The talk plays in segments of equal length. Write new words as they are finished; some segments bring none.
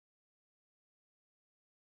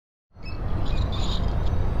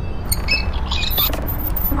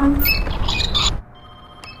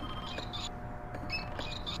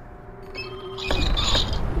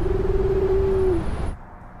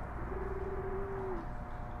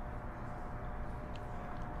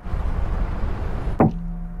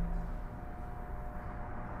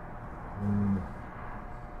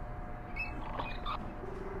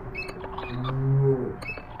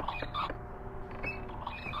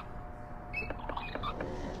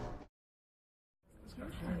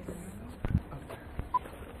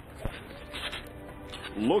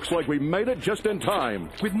Looks like we made it just in time.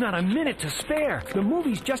 With not a minute to spare. The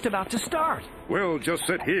movie's just about to start. We'll just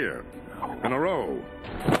sit here, in a row.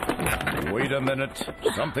 Wait a minute.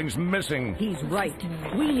 Something's missing. He's right.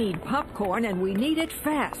 We need popcorn, and we need it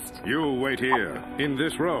fast. You wait here, in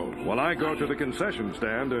this row, while I go to the concession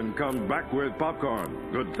stand and come back with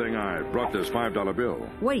popcorn. Good thing I brought this $5 bill.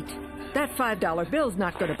 Wait. That $5 bill's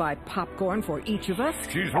not going to buy popcorn for each of us.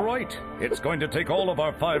 She's right. It's going to take all of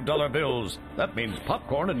our $5 bills. That means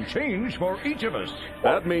popcorn and change for each of us.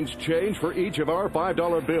 That means change for each of our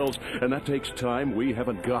 $5 bills, and that takes time we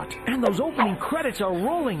haven't got. And those opening credits are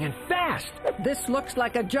rolling and fast. This looks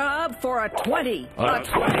like a job for a 20. A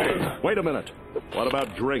 20? Wait a minute. What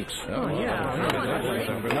about drinks? Oh, yeah.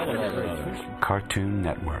 Cartoon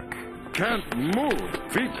Network. Can't move.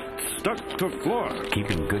 Feet stuck to floor.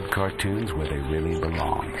 Keeping good cartoons where they really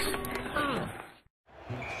belong.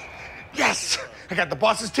 Yes! I got the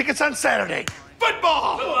boss's tickets on Saturday.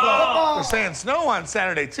 Football! Football! They're saying snow on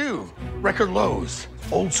Saturday, too. Record lows.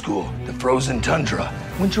 Old school. The frozen tundra.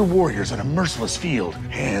 Winter warriors on a merciless field.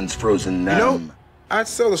 Hands frozen numb. You know, I'd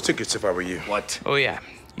sell those tickets if I were you. What? Oh, yeah.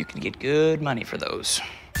 You can get good money for those.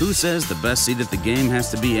 Who says the best seat at the game has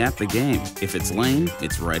to be at the game? If it's Lane,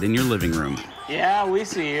 it's right in your living room. Yeah, we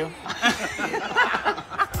see you.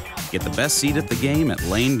 Get the best seat at the game at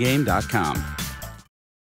lanegame.com.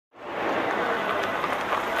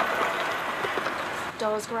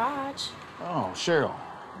 Dole's Garage. Oh, Cheryl,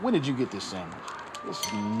 when did you get this sandwich? This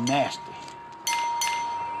is nasty.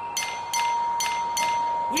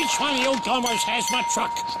 Which one of you comers has my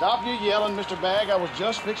truck? Stop your yelling, Mr. Bag. I was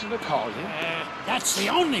just fixing to call you. That's the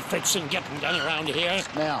only fixing getting done around here.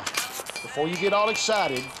 Now, before you get all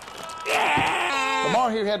excited,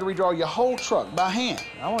 Lamar here had to redraw your whole truck by hand.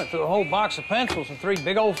 I went through a whole box of pencils and 3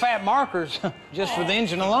 big old fat markers just for the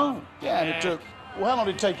engine alone. Yeah, and it took, well, how long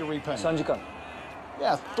did it take to repaint? Sanjika.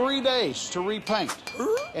 Yeah, 3 days to repaint.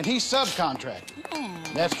 And he subcontracted.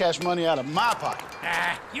 That's cash money out of my pocket.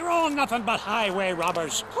 You're all nothing but highway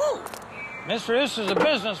robbers. Mister, this is a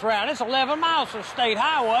business route. It's 11 miles of state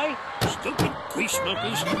highway. Stupid grease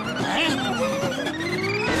monkeys.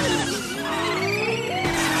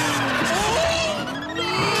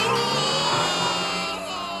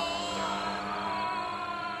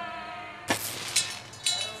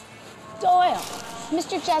 Doyle,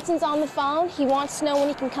 Mr. Jetson's on the phone. He wants to know when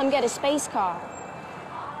he can come get his space car.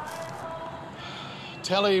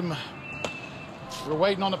 Tell him we're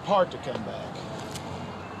waiting on the part to come back.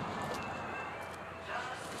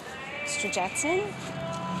 Mr. Jetson,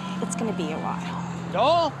 it's gonna be a while.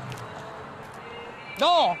 Doyle?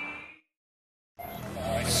 Doyle?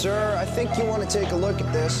 Sir, I think you want to take a look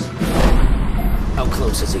at this. How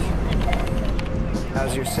close is he?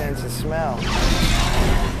 How's your sense of smell?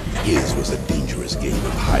 His was a dangerous game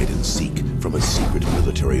of hide and seek from a secret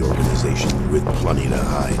military organization with plenty to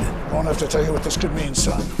hide. I won't have to tell you what this could mean,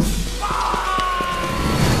 son.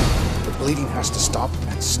 The bleeding has to stop,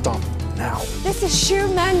 and stop now. This is sheer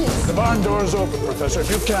madness. The barn door is open, Professor.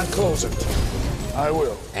 If you can't close it, I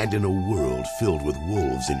will. And in a world filled with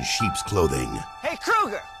wolves in sheep's clothing, Hey,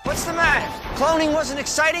 Kruger, what's the matter? Cloning wasn't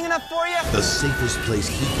exciting enough for you? the safest place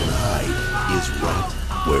he can hide is right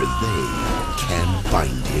where they can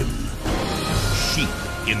find him. Sheep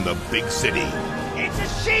in the big city. It's a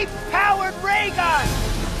sheep-powered ray gun!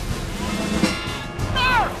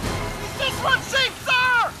 Sir! This one's sheep,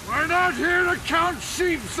 sir! We're not here to count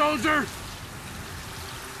sheep, soldier!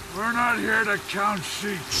 We're not here to count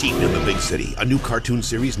sheep. Sheep in the Big City, a new cartoon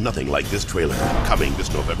series nothing like this trailer. Coming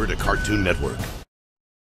this November to Cartoon Network.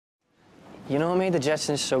 You know what made the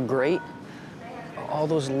Jetsons so great? All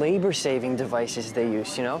those labor-saving devices they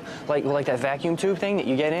use, you know? Like that vacuum tube thing that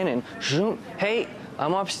you get in and zoom, hey,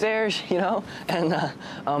 I'm upstairs, you know? And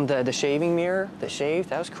the shaving mirror that shaved,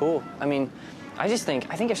 that was cool. I mean, I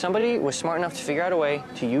think if somebody was smart enough to figure out a way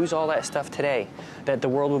to use all that stuff today, that the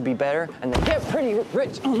world would be better and they'd get pretty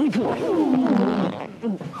rich.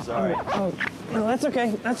 Sorry. Oh, no, that's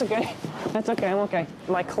okay, that's okay. That's okay, I'm okay.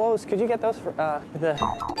 My clothes, could you get those for,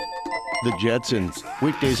 The Jetsons,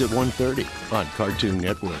 weekdays at 1:30 on Cartoon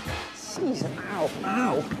Network. Jeez,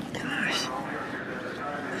 ow, gosh.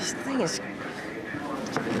 This thing is...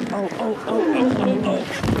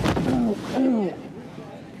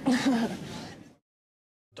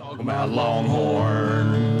 Talking about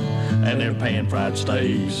Longhorn and their pan-fried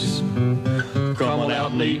steaks. Come on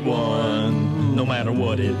out and eat one, no matter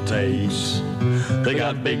what it takes. They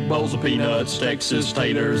got big bowls of peanuts, Texas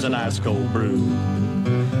taters, and ice cold brew.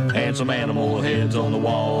 And some animal heads on the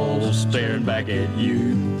walls staring back at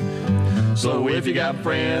you. So if you got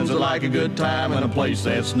friends that like a good time and a place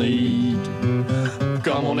that's neat,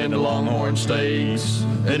 Come on into Longhorn Steaks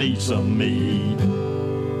and eat some meat.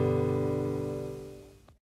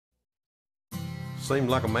 Seems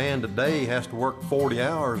like a man today has to work 40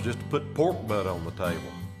 hours just to put pork butt on the table.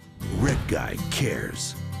 Red Guy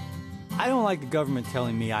cares. I don't like the government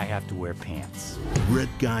telling me I have to wear pants. Red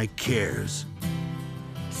Guy cares.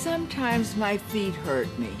 Sometimes my feet hurt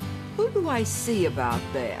me. Who do I see about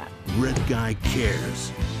that? Red Guy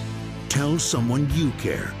cares. Tell someone you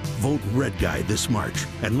care. Vote Red Guy this March,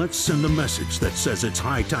 and let's send a message that says it's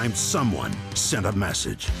high time someone sent a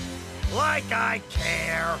message. Like I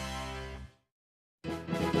care.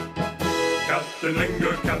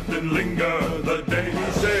 Captain Linger, the day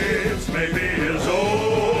he saves may be his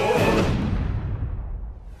own.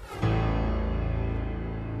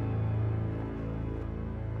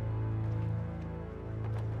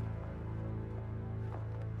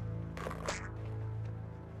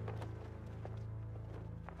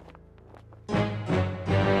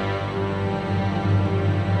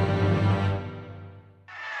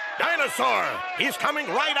 Dinosaur! He's coming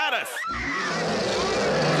right at us!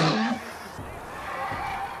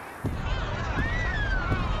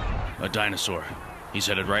 A dinosaur. He's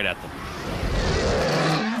headed right at them.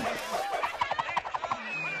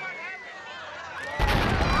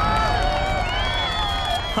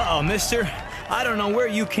 Uh-oh, mister. I don't know where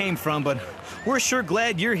you came from, but we're sure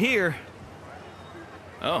glad you're here.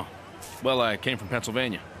 Oh. Well, I came from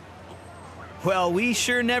Pennsylvania. Well, we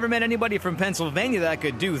sure never met anybody from Pennsylvania that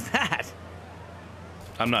could do that.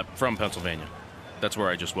 I'm not from Pennsylvania. That's where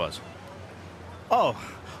I just was. Oh,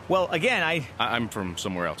 well, again, I'm from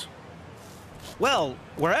somewhere else. Well,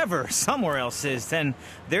 wherever somewhere else is, then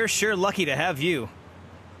they're sure lucky to have you.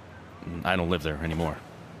 I don't live there anymore.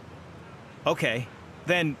 Okay,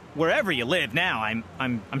 then wherever you live now,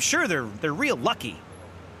 I'm sure they're real lucky.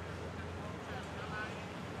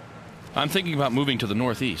 I'm thinking about moving to the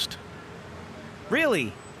Northeast.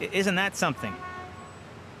 Really? Isn't that something?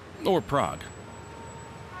 Or Prague.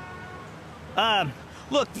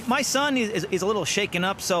 Look, my son is a little shaken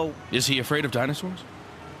up, so... Is he afraid of dinosaurs?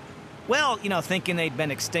 Well, you know, thinking they'd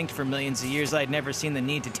been extinct for millions of years, I'd never seen the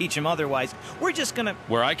need to teach him otherwise. We're just gonna...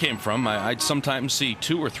 Where I came from, I'd sometimes see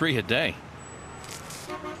 2 or 3 a day.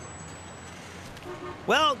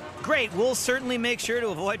 Well, great. We'll certainly make sure to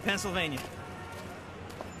avoid Pennsylvania.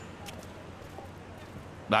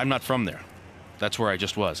 I'm not from there. That's where I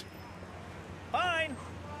just was. Fine.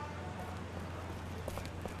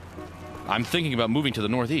 I'm thinking about moving to the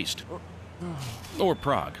Northeast. Or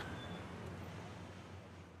Prague.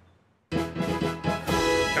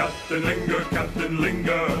 Captain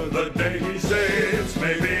Linger, the day he